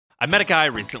I met a guy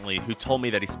recently who told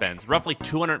me that he spends roughly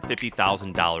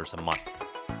 $250,000 a month.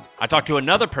 I talked to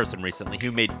another person recently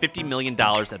who made $50 million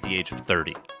at the age of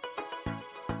 30.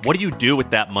 What do you do with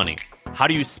that money? How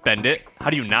do you spend it? How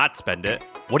do you not spend it?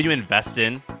 What do you invest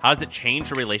in? How does it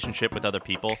change your relationship with other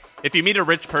people? If you meet a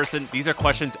rich person, these are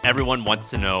questions everyone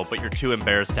wants to know, but you're too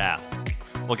embarrassed to ask.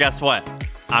 Well, guess what?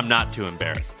 I'm not too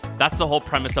embarrassed. That's the whole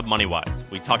premise of MoneyWise.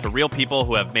 We talk to real people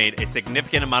who have made a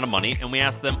significant amount of money, and we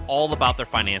ask them all about their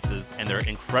finances, and they're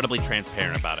incredibly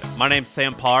transparent about it. My name's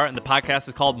Sam Parr, and the podcast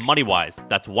is called MoneyWise.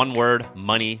 That's one word,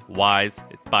 MoneyWise.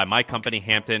 It's by my company,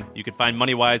 Hampton. You can find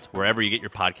MoneyWise wherever you get your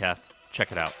podcasts.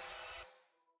 Check it out.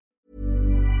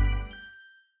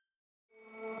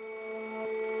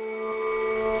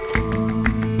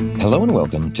 Hello and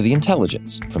welcome to The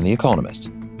Intelligence from The Economist.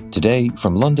 Today,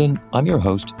 from London, I'm your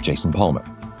host, Jason Palmer.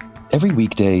 Every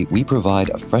weekday, we provide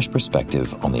a fresh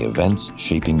perspective on the events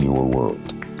shaping your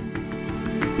world.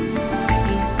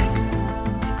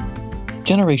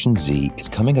 Generation Z is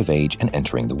coming of age and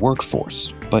entering the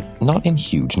workforce, but not in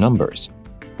huge numbers.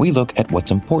 We look at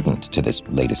what's important to this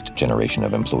latest generation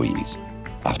of employees.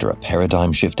 After a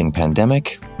paradigm-shifting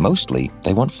pandemic, mostly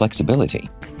they want flexibility.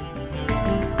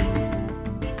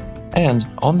 And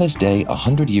on this day,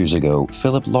 100 years ago,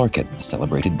 Philip Larkin, a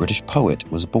celebrated British poet,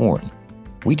 was born.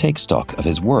 We take stock of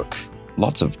his work,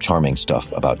 lots of charming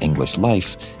stuff about English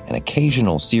life, an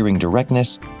occasional searing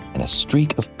directness, and a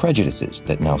streak of prejudices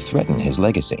that now threaten his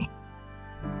legacy.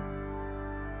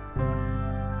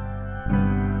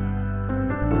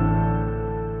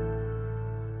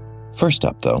 First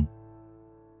up, though,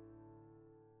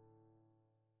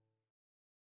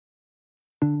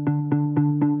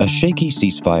 a shaky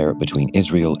ceasefire between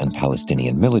Israel and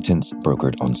Palestinian militants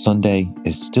brokered on Sunday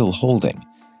is still holding.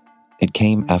 It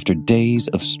came after days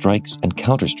of strikes and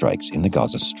counterstrikes in the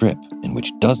Gaza Strip, in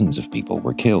which dozens of people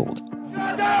were killed.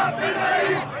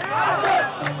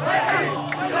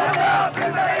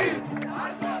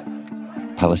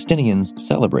 Palestinians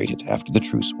celebrated after the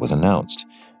truce was announced,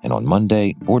 and on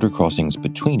Monday, border crossings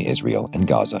between Israel and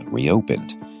Gaza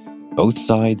reopened. Both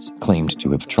sides claimed to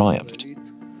have triumphed.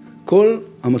 כל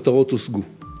המטרות הושגו.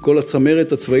 כל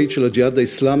הצמרת הצבאית של הג'יהאד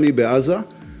האסלאמי בעזה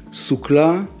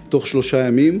סוכלה תוך 3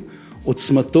 ימים.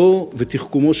 עוצמתו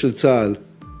ותחכומו של צה"ל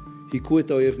היכו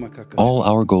את האויב מכה קשה. All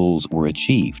our goals were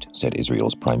achieved, said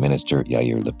Israel's Prime Minister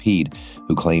Yair Lapid,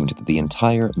 who claimed that the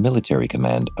entire military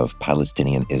command of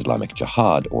Palestinian Islamic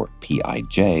Jihad, or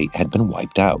PIJ, had been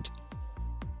wiped out.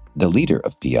 The leader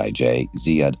of PIJ,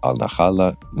 Ziad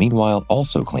al-Nakhala, meanwhile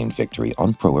also claimed victory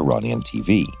on pro-Iranian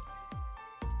TV.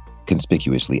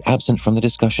 Conspicuously absent from the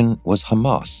discussion was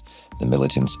Hamas, the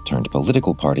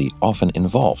militants-turned-political party often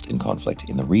involved in conflict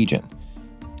in the region.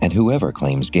 And whoever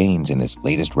claims gains in this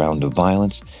latest round of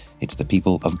violence, it's the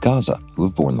people of Gaza who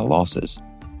have borne the losses.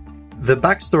 The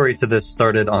backstory to this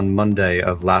started on Monday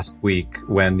of last week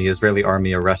when the Israeli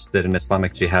army arrested an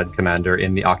Islamic Jihad commander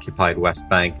in the occupied West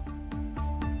Bank.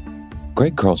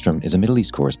 Greg Karlstrom is a Middle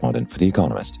East correspondent for The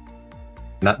Economist.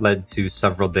 That led to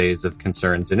several days of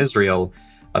concerns in Israel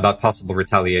about possible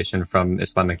retaliation from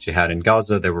Islamic Jihad in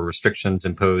Gaza. There were restrictions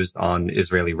imposed on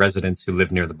Israeli residents who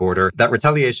live near the border. That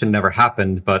retaliation never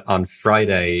happened, but on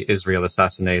Friday, Israel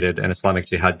assassinated an Islamic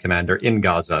Jihad commander in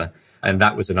Gaza, and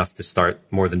that was enough to start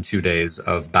more than 2 days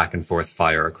of back and forth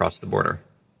fire across the border.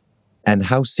 And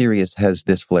how serious has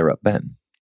this flare-up been?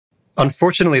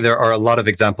 Unfortunately, there are a lot of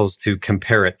examples to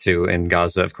compare it to in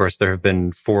Gaza. Of course, there have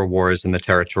been 4 wars in the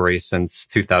territory since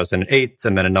 2008,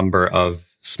 and then a number of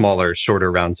smaller,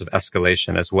 shorter rounds of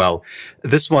escalation as well.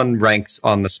 This one ranks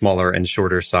on the smaller and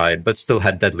shorter side, but still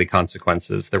had deadly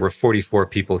consequences. There were 44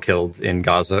 people killed in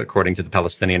Gaza, according to the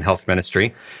Palestinian Health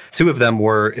Ministry. 2 of them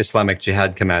were Islamic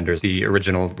Jihad commanders. The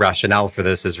original rationale for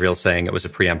this, Israel saying it was a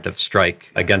preemptive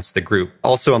strike against the group.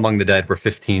 Also among the dead were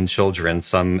 15 children,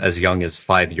 some as young as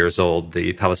 5 years old.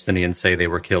 The Palestinians say they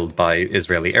were killed by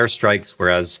Israeli airstrikes,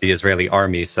 whereas the Israeli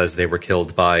army says they were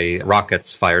killed by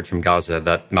rockets fired from Gaza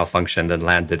that malfunctioned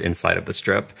and landed inside of the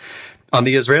strip. On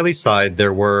the Israeli side,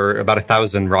 there were about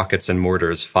 1,000 rockets and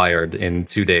mortars fired in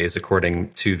 2 days,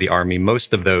 according to the army.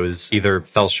 Most of those either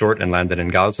fell short and landed in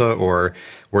Gaza or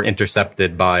were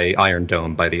intercepted by Iron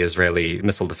Dome, by the Israeli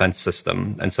missile defense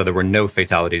system. And so there were no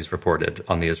fatalities reported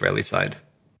on the Israeli side.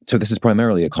 So this is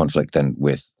primarily a conflict then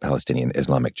with Palestinian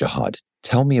Islamic Jihad.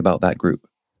 Tell me about that group.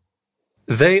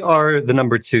 They are the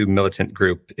number 2 militant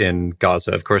group in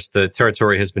Gaza. Of course, the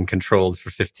territory has been controlled for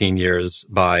 15 years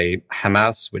by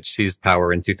Hamas, which seized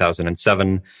power in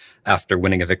 2007 after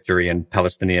winning a victory in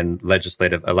Palestinian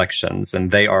legislative elections.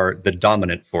 And they are the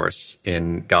dominant force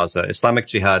in Gaza. Islamic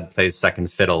Jihad plays second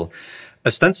fiddle.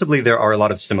 Ostensibly, there are a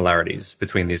lot of similarities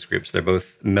between these groups. They're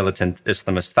both militant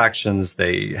Islamist factions.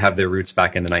 They have their roots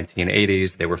back in the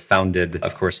 1980s. They were founded,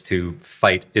 of course, to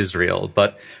fight Israel.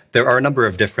 But there are a number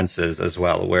of differences as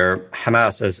well, where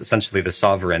Hamas, as essentially the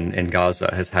sovereign in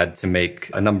Gaza, has had to make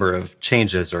a number of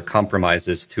changes or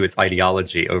compromises to its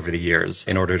ideology over the years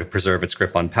in order to preserve its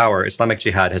grip on power. Islamic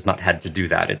Jihad has not had to do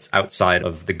that. It's outside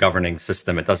of the governing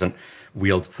system. It doesn't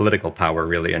wield political power,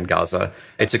 really, in Gaza.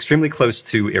 It's extremely close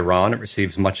to Iran. It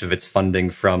receives much of its funding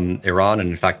from Iran. And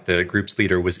in fact, the group's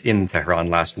leader was in Tehran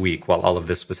last week while all of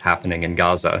this was happening in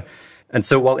Gaza. And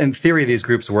so while in theory these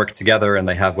groups work together and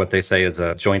they have what they say is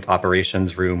a joint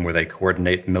operations room where they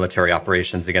coordinate military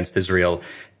operations against Israel,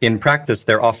 in practice,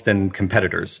 they're often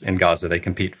competitors in Gaza. They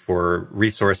compete for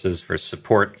resources, for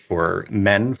support, for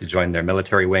men to join their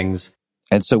military wings.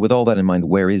 And so with all that in mind,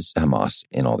 where is Hamas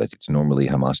in all this? It's normally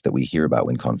Hamas that we hear about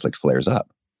when conflict flares up.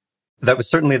 That was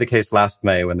certainly the case last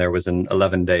May when there was an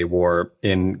 11-day war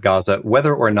in Gaza.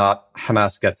 Whether or not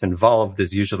Hamas gets involved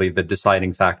is usually the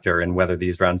deciding factor in whether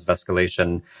these rounds of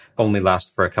escalation only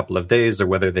last for a couple of days or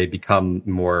whether they become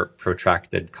more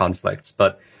protracted conflicts.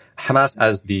 But Hamas,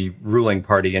 as the ruling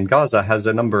party in Gaza, has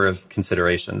a number of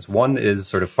considerations. One is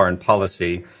sort of foreign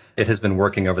policy. It has been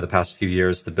working over the past few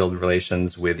years to build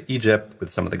relations with Egypt,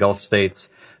 with some of the Gulf states,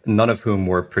 none of whom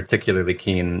were particularly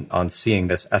keen on seeing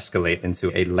this escalate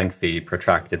into a lengthy,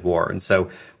 protracted war. And so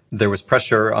there was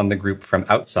pressure on the group from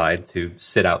outside to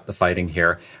sit out the fighting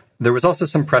here. There was also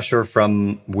some pressure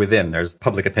from within. There's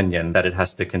public opinion that it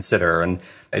has to consider. And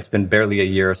it's been barely a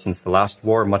year since the last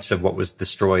war. Much of what was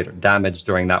destroyed or damaged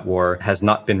during that war has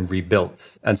not been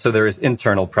rebuilt. And so there is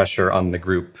internal pressure on the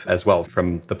group as well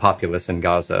from the populace in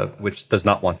Gaza, which does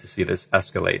not want to see this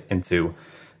escalate into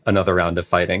another round of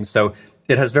fighting. So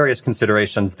it has various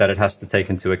considerations that it has to take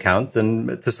into account.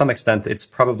 And to some extent, it's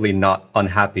probably not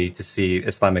unhappy to see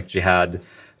Islamic Jihad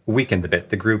weakened a bit.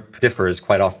 The group differs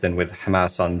quite often with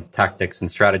Hamas on tactics and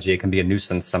strategy. It can be a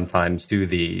nuisance sometimes to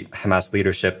the Hamas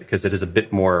leadership because it is a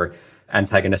bit more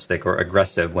antagonistic or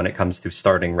aggressive when it comes to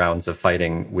starting rounds of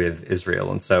fighting with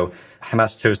Israel. And so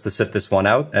Hamas chose to sit this one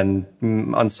out and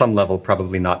on some level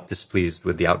probably not displeased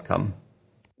with the outcome.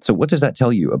 So what does that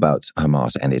tell you about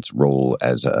Hamas and its role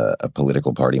as a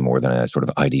political party more than a sort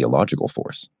of ideological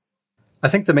force? I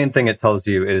think the main thing it tells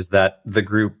you is that the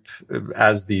group,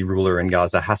 as the ruler in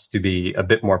Gaza, has to be a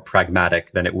bit more pragmatic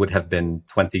than it would have been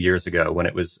 20 years ago when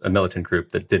it was a militant group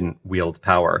that didn't wield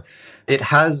power. It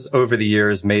has, over the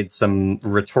years, made some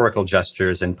rhetorical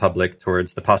gestures in public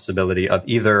towards the possibility of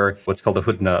either what's called a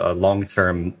hudna, a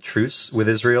long-term truce with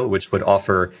Israel, which would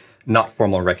offer not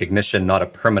formal recognition, not a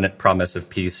permanent promise of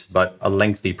peace, but a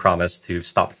lengthy promise to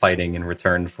stop fighting in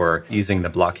return for easing the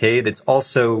blockade. It's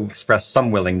also expressed some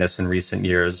willingness in recent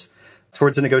years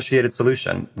towards a negotiated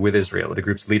solution with Israel. The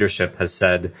group's leadership has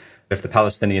said if the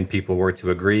Palestinian people were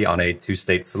to agree on a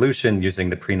two-state solution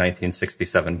using the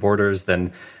pre-1967 borders,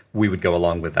 then we would go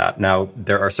along with that. Now,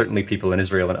 there are certainly people in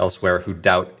Israel and elsewhere who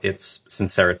doubt its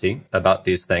sincerity about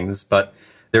these things, but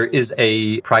there is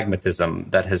a pragmatism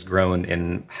that has grown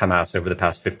in Hamas over the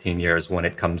past 15 years when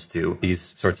it comes to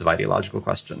these sorts of ideological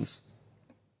questions.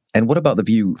 And what about the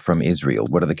view from Israel?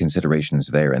 What are the considerations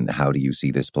there, and how do you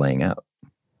see this playing out?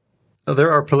 There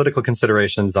are political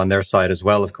considerations on their side as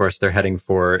well. Of course, they're heading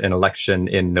for an election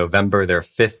in November, their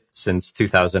fifth since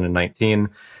 2019.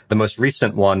 The most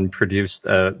recent one produced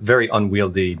a very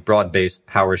unwieldy, broad-based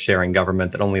power-sharing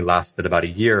government that only lasted about a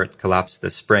year. It collapsed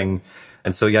this spring.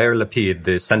 And so Yair Lapid,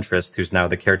 the centrist, who's now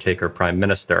the caretaker prime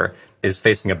minister, is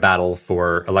facing a battle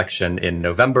for election in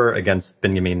November against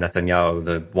Benjamin Netanyahu,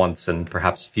 the once and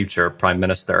perhaps future prime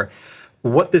minister.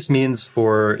 What this means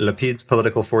for Lapid's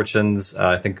political fortunes,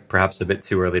 I think perhaps a bit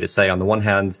too early to say. On the one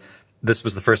hand, this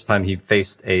was the first time he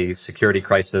faced a security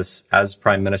crisis as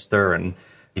prime minister, and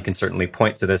he can certainly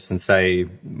point to this and say,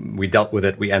 we dealt with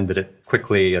it, we ended it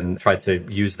quickly, and tried to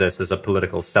use this as a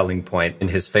political selling point in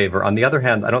his favor. On the other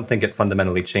hand, I don't think it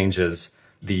fundamentally changes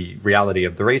the reality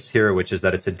of the race here, which is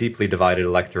that it's a deeply divided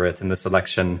electorate, and this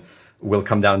election will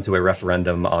come down to a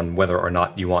referendum on whether or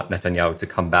not you want Netanyahu to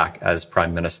come back as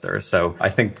prime minister. So I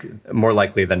think more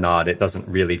likely than not, it doesn't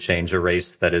really change a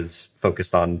race that is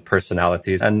focused on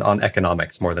personalities and on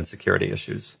economics more than security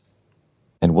issues.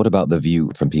 And what about the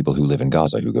view from people who live in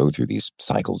Gaza, who go through these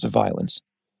cycles of violence?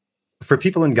 For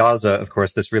people in Gaza, of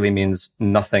course, this really means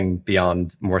nothing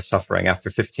beyond more suffering. After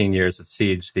 15 years of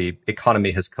siege, the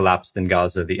economy has collapsed in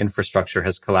Gaza, the infrastructure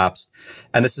has collapsed,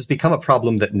 and this has become a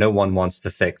problem that no one wants to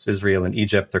fix. Israel and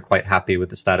Egypt are quite happy with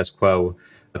the status quo.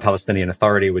 The Palestinian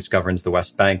Authority, which governs the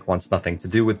West Bank, wants nothing to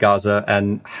do with Gaza,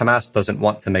 and Hamas doesn't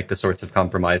want to make the sorts of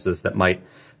compromises that might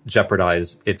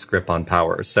jeopardize its grip on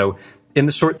power. So In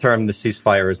the short term, the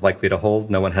ceasefire is likely to hold.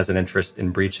 No one has an interest in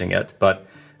breaching it. But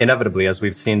inevitably, as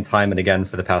we've seen time and again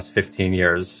for the past 15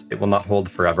 years, it will not hold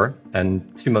forever.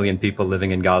 And 2 million people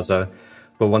living in Gaza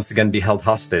will once again be held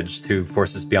hostage to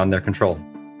forces beyond their control.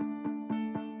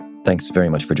 Thanks very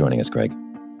much for joining us, Greg.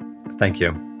 Thank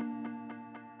you.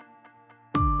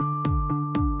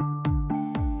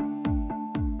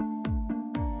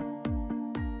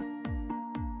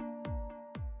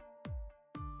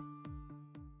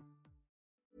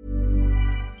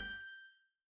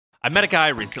 I met a guy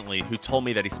recently who told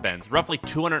me that he spends roughly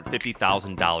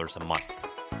 $250,000 a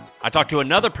month. I talked to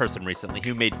another person recently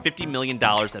who made $50 million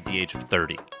at the age of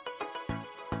 30.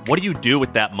 What do you do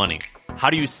with that money?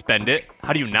 How do you spend it?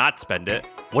 How do you not spend it?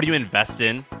 What do you invest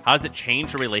in? How does it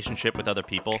change your relationship with other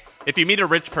people? If you meet a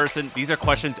rich person, these are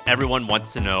questions everyone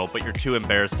wants to know, but you're too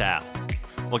embarrassed to ask.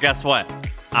 Well, guess what?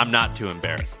 I'm not too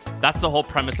embarrassed. That's the whole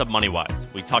premise of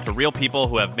MoneyWise. We talk to real people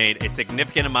who have made a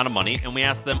significant amount of money, and we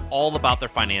ask them all about their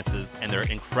finances, and they're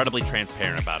incredibly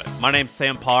transparent about it. My name's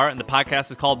Sam Parr, and the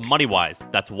podcast is called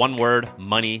MoneyWise. That's one word,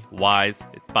 MoneyWise.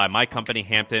 It's by my company,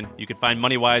 Hampton. You can find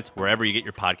MoneyWise wherever you get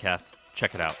your podcasts.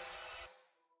 Check it out.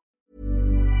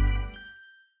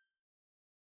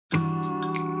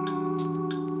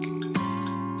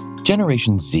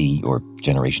 Generation Z, or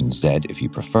Generation Z if you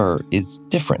prefer, is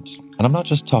different. And I'm not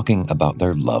just talking about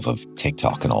their love of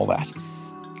TikTok and all that.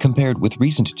 Compared with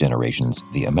recent generations,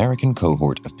 the American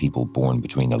cohort of people born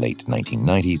between the late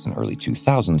 1990s and early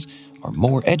 2000s are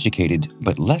more educated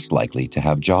but less likely to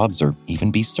have jobs or even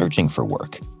be searching for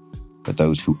work. But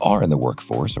those who are in the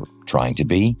workforce, or trying to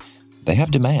be, they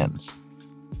have demands.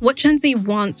 What Gen Z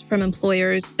wants from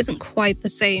employers isn't quite the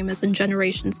same as in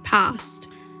generations past.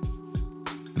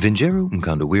 Vinjeru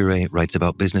Mkandawire writes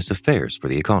about business affairs for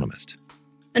The Economist.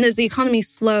 And as the economy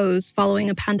slows following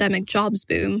a pandemic jobs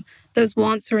boom, those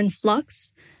wants are in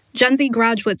flux. Gen Z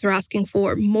graduates are asking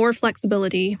for more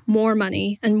flexibility, more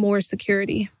money, and more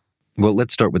security. Well,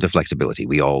 let's start with the flexibility.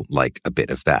 We all like a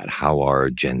bit of that. How are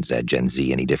Gen Z, Gen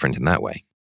Z any different in that way?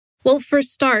 Well, for a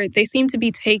start, they seem to be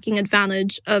taking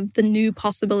advantage of the new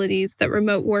possibilities that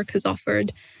remote work has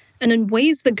offered, and in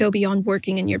ways that go beyond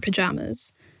working in your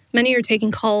pajamas. Many are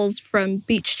taking calls from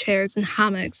beach chairs and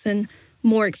hammocks in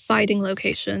more exciting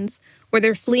locations, where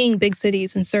they're fleeing big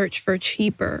cities in search for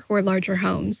cheaper or larger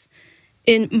homes.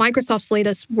 In Microsoft's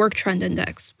latest Work Trend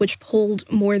Index, which polled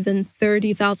more than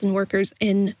 30,000 workers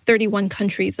in 31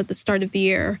 countries at the start of the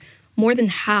year, more than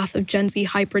half of Gen Z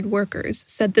hybrid workers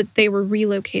said that they were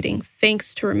relocating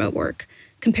thanks to remote work,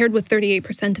 compared with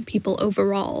 38% of people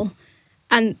overall.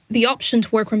 And the option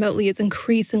to work remotely is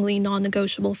increasingly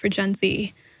non-negotiable for Gen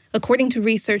Z. According to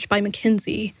research by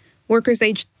McKinsey, workers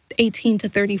aged 18 to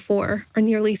 34 are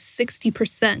nearly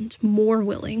 60% more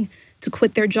willing to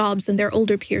quit their jobs than their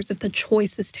older peers if the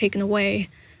choice is taken away.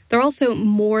 They're also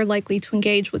more likely to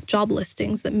engage with job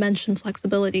listings that mention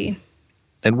flexibility.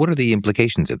 And what are the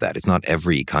implications of that? It's not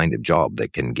every kind of job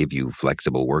that can give you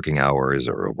flexible working hours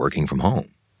or working from home.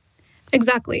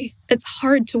 Exactly. It's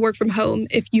hard to work from home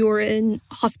if you're in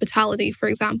hospitality, for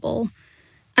example.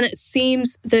 And it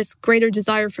seems this greater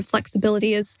desire for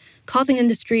flexibility is causing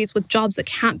industries with jobs that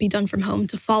can't be done from home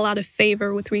to fall out of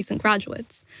favor with recent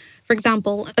graduates. For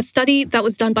example, a study that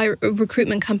was done by a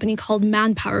recruitment company called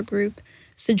Manpower Group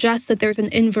suggests that there's an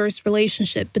inverse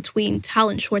relationship between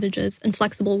talent shortages and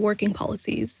flexible working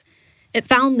policies. It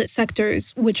found that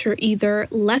sectors which are either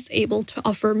less able to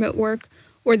offer remote work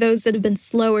or those that have been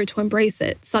slower to embrace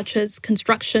it, such as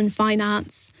construction,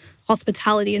 finance,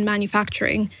 hospitality, and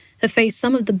manufacturing, have faced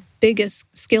some of the biggest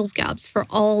skills gaps for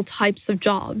all types of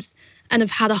jobs and have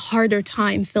had a harder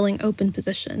time filling open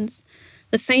positions.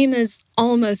 The same is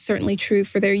almost certainly true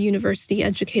for their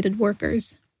university-educated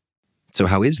workers. So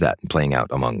how is that playing out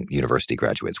among university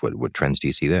graduates? What trends do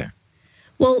you see there?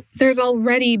 Well, there's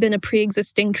already been a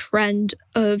pre-existing trend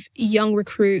of young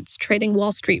recruits trading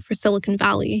Wall Street for Silicon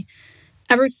Valley.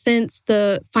 Ever since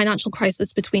the financial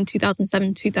crisis between 2007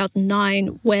 and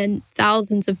 2009, when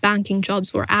thousands of banking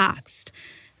jobs were axed,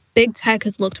 big tech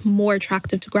has looked more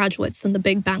attractive to graduates than the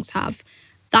big banks have.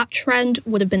 That trend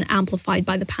would have been amplified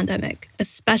by the pandemic,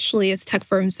 especially as tech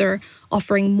firms are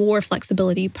offering more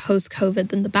flexibility post-COVID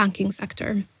than the banking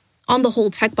sector. On the whole,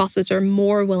 tech bosses are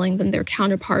more willing than their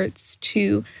counterparts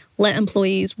to let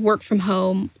employees work from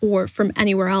home or from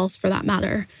anywhere else for that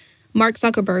matter. Mark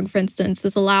Zuckerberg, for instance,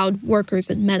 has allowed workers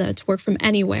at Meta to work from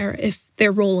anywhere if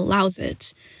their role allows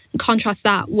it. And contrast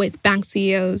that with bank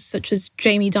CEOs such as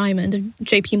Jamie Dimon of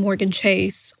JP Morgan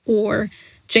Chase or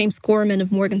James Gorman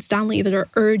of Morgan Stanley that are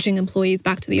urging employees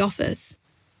back to the office.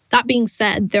 That being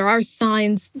said, there are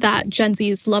signs that Gen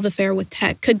Z's love affair with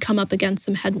tech could come up against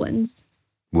some headwinds.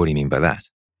 What do you mean by that?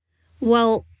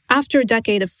 Well, after a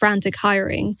decade of frantic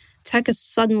hiring, tech is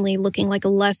suddenly looking like a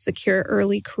less secure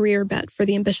early career bet for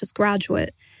the ambitious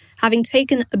graduate. Having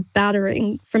taken a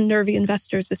battering from nervy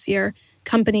investors this year,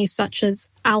 companies such as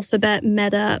Alphabet,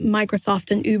 Meta,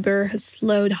 Microsoft, and Uber have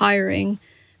slowed hiring.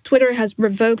 Twitter has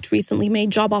revoked recently made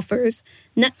job offers,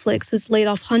 Netflix has laid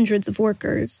off hundreds of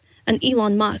workers, and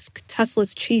Elon Musk,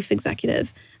 Tesla's chief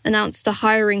executive, announced a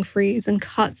hiring freeze and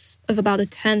cuts of about a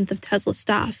tenth of Tesla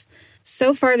staff.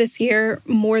 So far this year,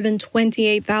 more than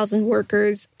 28,000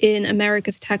 workers in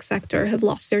America's tech sector have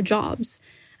lost their jobs.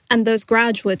 And those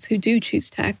graduates who do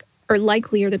choose tech are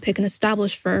likelier to pick an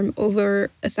established firm over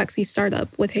a sexy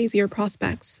startup with hazier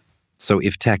prospects. So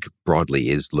if tech broadly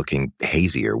is looking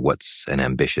hazier, what's an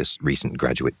ambitious recent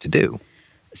graduate to do?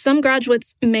 Some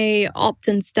graduates may opt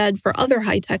instead for other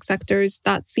high-tech sectors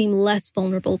that seem less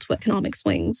vulnerable to economic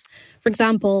swings. For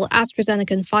example,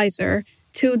 AstraZeneca and Pfizer,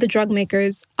 two of the drug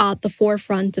makers at the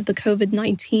forefront of the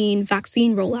COVID-19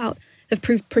 vaccine rollout, have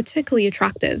proved particularly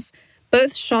attractive.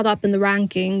 Both shot up in the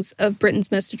rankings of Britain's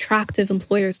most attractive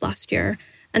employers last year,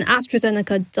 and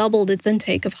AstraZeneca doubled its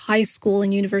intake of high school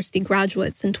and university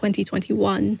graduates in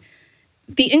 2021.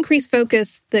 The increased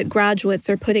focus that graduates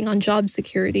are putting on job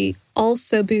security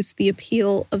also boosts the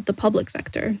appeal of the public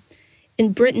sector.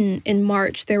 In Britain, in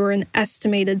March, there were an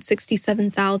estimated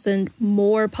 67,000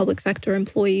 more public sector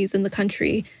employees in the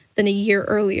country than a year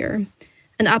earlier,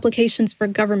 and applications for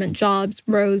government jobs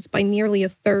rose by nearly a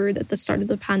third at the start of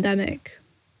the pandemic.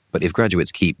 But if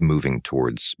graduates keep moving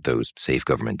towards those safe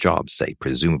government jobs, say,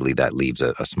 presumably that leaves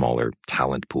a smaller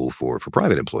talent pool for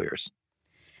private employers.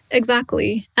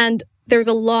 Exactly. And there's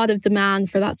a lot of demand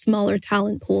for that smaller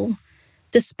talent pool.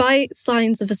 Despite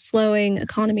signs of a slowing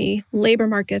economy, labor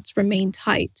markets remain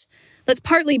tight. That's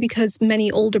partly because many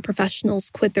older professionals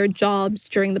quit their jobs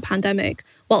during the pandemic,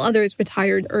 while others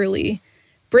retired early.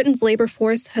 Britain's labor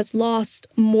force has lost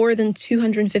more than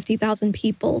 250,000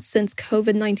 people since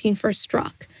COVID-19 first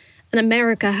struck, and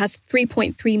America has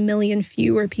 3.3 million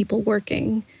fewer people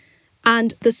working.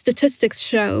 And the statistics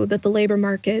show that the labor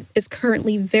market is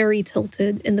currently very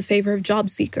tilted in the favor of job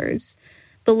seekers.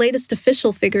 The latest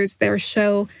official figures there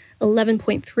show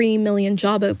 11.3 million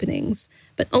job openings,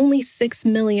 but only 6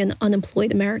 million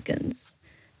unemployed Americans.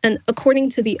 And according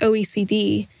to the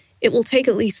OECD, it will take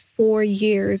at least 4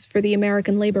 years for the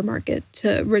American labor market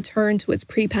to return to its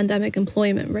pre-pandemic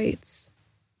employment rates.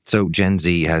 So Gen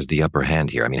Z has the upper hand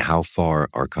here. I mean, how far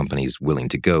are companies willing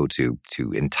to go to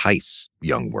entice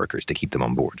young workers to keep them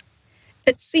on board?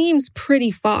 It seems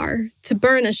pretty far. To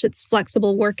burnish its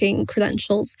flexible working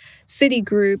credentials,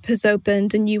 Citigroup has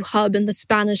opened a new hub in the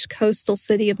Spanish coastal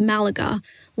city of Malaga,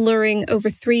 luring over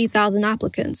 3,000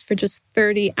 applicants for just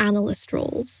 30 analyst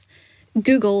roles.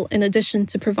 Google, in addition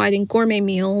to providing gourmet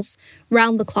meals,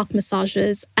 round-the-clock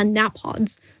massages, and nap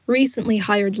pods, recently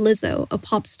hired Lizzo, a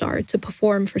pop star, to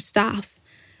perform for staff.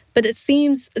 But it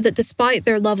seems that despite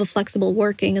their love of flexible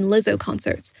working and Lizzo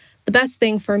concerts, the best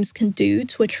thing firms can do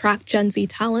to attract Gen Z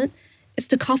talent is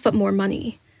to cough up more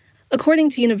money. According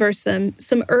to Universum,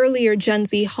 some earlier Gen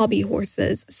Z hobby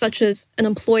horses, such as an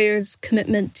employer's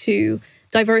commitment to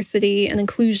diversity and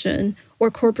inclusion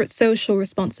or corporate social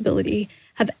responsibility,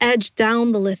 have edged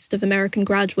down the list of American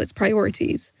graduates'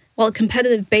 priorities, while a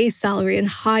competitive base salary and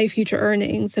high future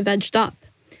earnings have edged up.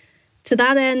 To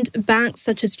that end, banks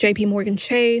such as JP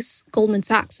Chase, Goldman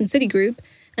Sachs, and Citigroup,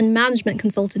 and management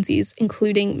consultancies,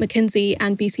 including McKinsey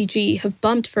and BCG, have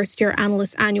bumped first-year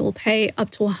analysts' annual pay up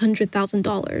to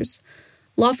 $100,000.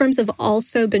 Law firms have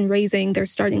also been raising their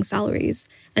starting salaries,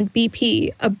 and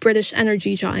BP, a British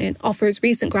energy giant, offers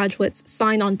recent graduates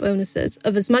sign-on bonuses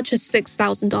of as much as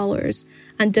 $6,000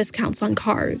 and discounts on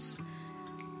cars.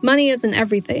 Money isn't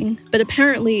everything, but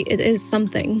apparently it is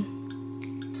something.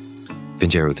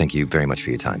 Vinjero, thank you very much for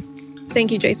your time.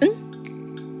 Thank you, Jason.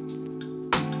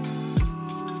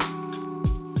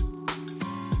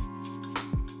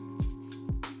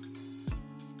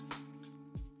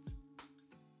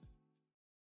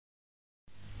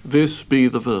 This be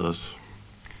the verse.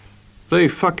 They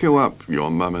fuck you up,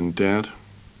 your mum and dad.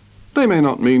 They may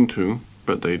not mean to,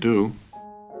 but they do.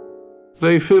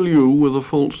 They fill you with the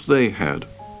faults they had,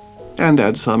 and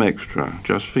add some extra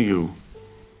just for you.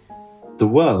 The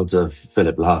world of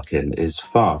Philip Larkin is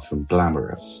far from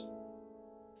glamorous.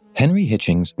 Henry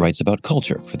Hitchings writes about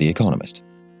culture for The Economist.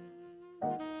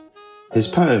 His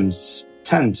poems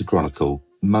tend to chronicle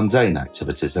mundane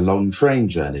activities, a long train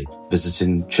journey,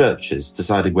 visiting churches,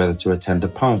 deciding whether to attend a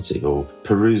party, or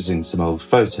perusing some old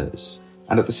photos.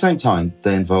 And at the same time,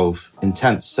 they involve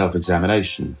intense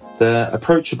self-examination. They're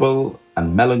approachable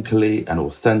and melancholy and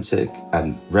authentic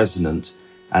and resonant.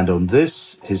 And on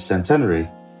this, his centenary,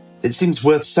 It seems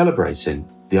worth celebrating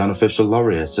the unofficial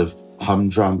laureate of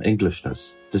humdrum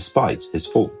Englishness, despite his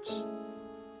faults.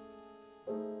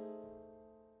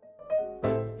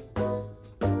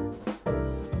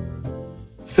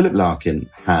 Philip Larkin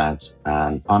had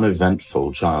an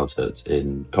uneventful childhood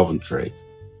in Coventry.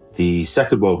 The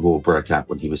Second World War broke out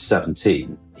when he was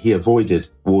 17. He avoided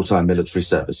wartime military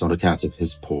service on account of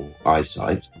his poor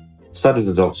eyesight, studied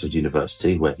at Oxford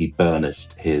University, where he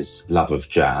burnished his love of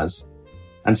jazz,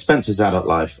 and spent his adult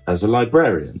life as a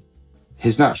librarian.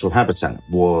 His natural habitat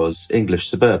was English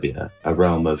suburbia, a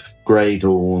realm of grey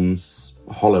dawns,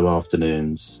 hollow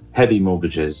afternoons, heavy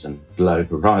mortgages and low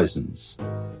horizons.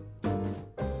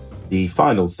 The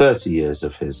final 30 years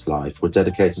of his life were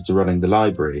dedicated to running the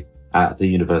library at the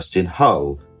university in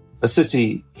Hull, a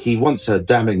city he once heard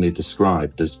damningly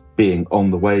described as being on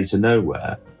the way to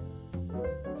nowhere.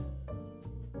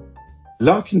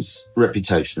 Larkin's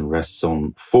reputation rests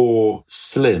on 4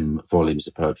 slim volumes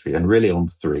of poetry, and really on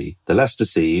 3. The Less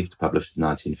Deceived, published in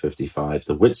 1955,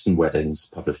 The Whitsun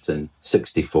Weddings, published in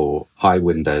 64, High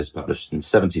Windows, published in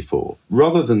 74.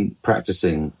 Rather than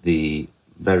practicing the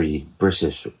very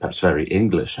British, perhaps very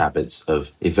English habits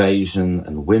of evasion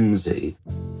and whimsy,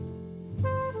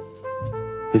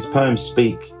 his poems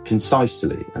speak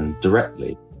concisely and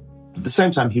directly. At the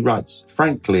same time, he writes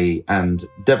frankly and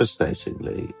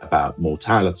devastatingly about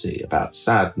mortality, about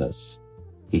sadness.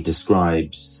 He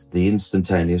describes the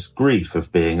instantaneous grief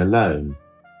of being alone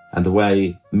and the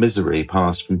way misery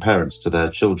passed from parents to their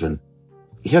children.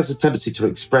 He has a tendency to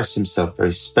express himself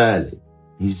very sparely.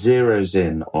 He zeroes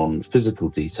in on physical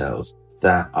details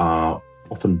that are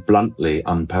often bluntly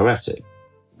unpoetic.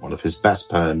 One of his best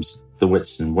poems, The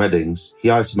Whitsun Weddings, he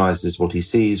itemises what he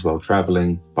sees while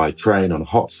travelling by train on a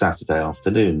hot Saturday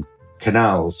afternoon.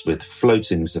 Canals with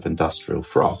floatings of industrial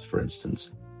froth, for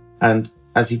instance. And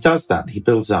as he does that, he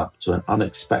builds up to an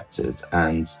unexpected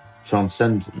and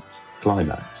transcendent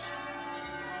climax.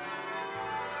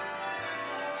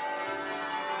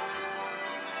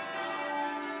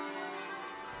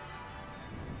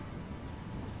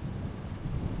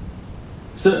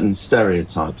 Certain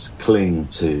stereotypes cling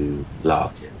to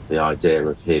Larkin, the idea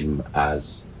of him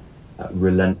as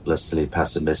relentlessly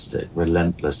pessimistic,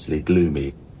 relentlessly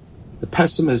gloomy. The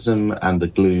pessimism and the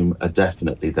gloom are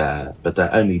definitely there, but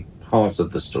they're only part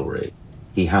of the story.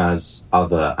 He has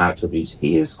other attributes.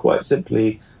 He is quite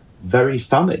simply very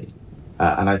funny,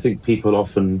 and I think people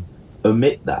often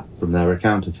omit that from their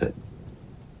account of him.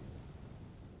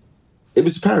 It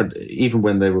was apparent, even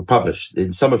when they were published,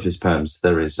 in some of his poems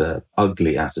there is an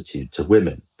ugly attitude to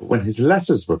women. But when his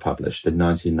letters were published in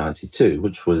 1992,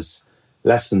 which was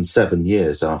less than 7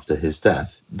 years after his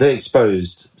death, they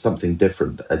exposed something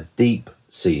different, a deep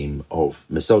seam of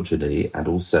misogyny and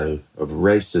also of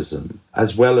racism,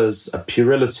 as well as a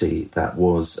puerility that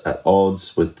was at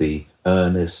odds with the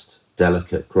earnest,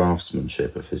 delicate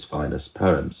craftsmanship of his finest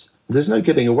poems. There's no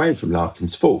getting away from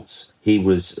Larkin's faults. He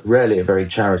was rarely a very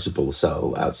charitable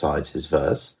soul outside his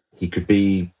verse. He could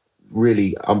be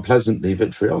really unpleasantly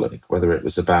vitriolic, whether it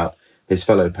was about his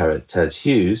fellow poet Ted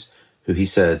Hughes, who he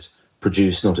said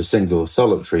produced not a single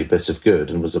solitary bit of good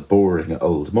and was a boring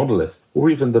old monolith, or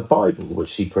even the Bible,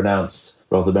 which he pronounced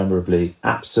rather memorably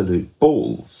absolute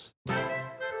balls.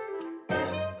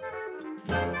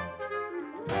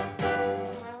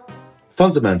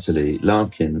 Fundamentally,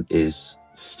 Larkin is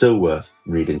still worth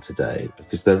reading today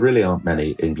because there really aren't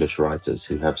many English writers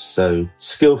who have so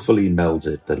skillfully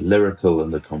melded the lyrical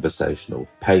and the conversational,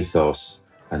 pathos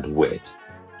and wit.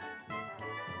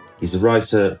 He's a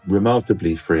writer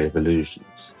remarkably free of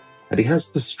illusions, and he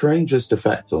has the strangest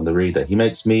effect on the reader. He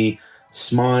makes me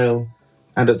smile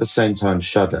and at the same time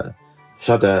shudder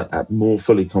at more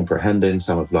fully comprehending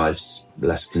some of life's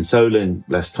less consoling,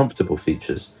 less comfortable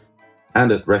features,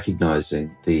 and at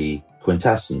recognising the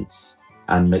quintessence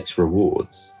and mixed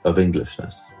rewards of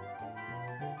Englishness.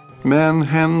 Man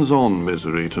hands on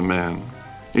misery to man.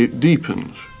 It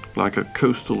deepens like a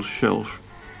coastal shelf.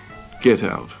 Get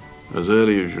out as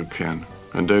early as you can,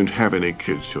 and don't have any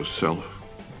kids yourself.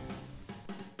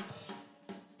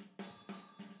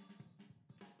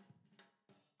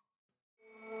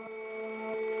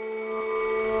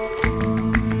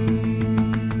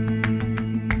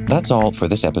 That's all for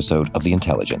this episode of The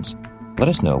Intelligence. Let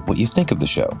us know what you think of the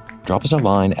show. Drop us a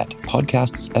line at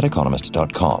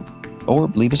podcasts@economist.com or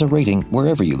leave us a rating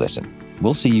wherever you listen.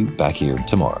 We'll see you back here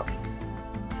tomorrow.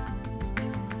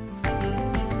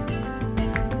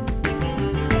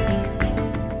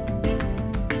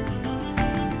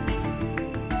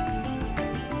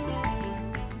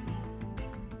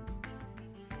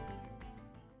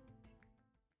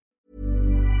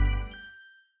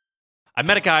 I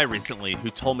met a guy recently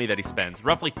who told me that he spends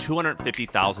roughly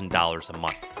 $250,000 a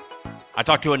month. I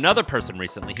talked to another person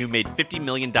recently who made $50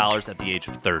 million at the age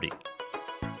of 30.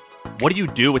 What do you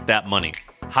do with that money?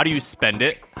 How do you spend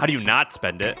it? How do you not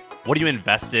spend it? What do you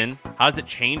invest in? How does it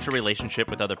change your relationship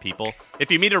with other people?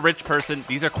 If you meet a rich person,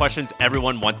 these are questions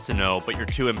everyone wants to know, but you're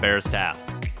too embarrassed to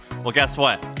ask. Well, guess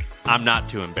what? I'm not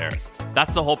too embarrassed.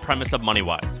 That's the whole premise of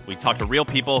MoneyWise. We talk to real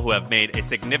people who have made a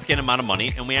significant amount of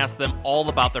money, and we ask them all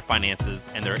about their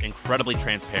finances, and they're incredibly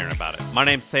transparent about it. My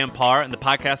name's Sam Parr, and the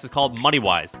podcast is called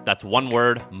MoneyWise. That's one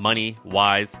word,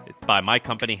 MoneyWise. It's by my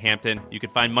company, Hampton. You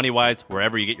can find MoneyWise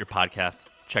wherever you get your podcasts.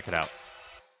 Check it out.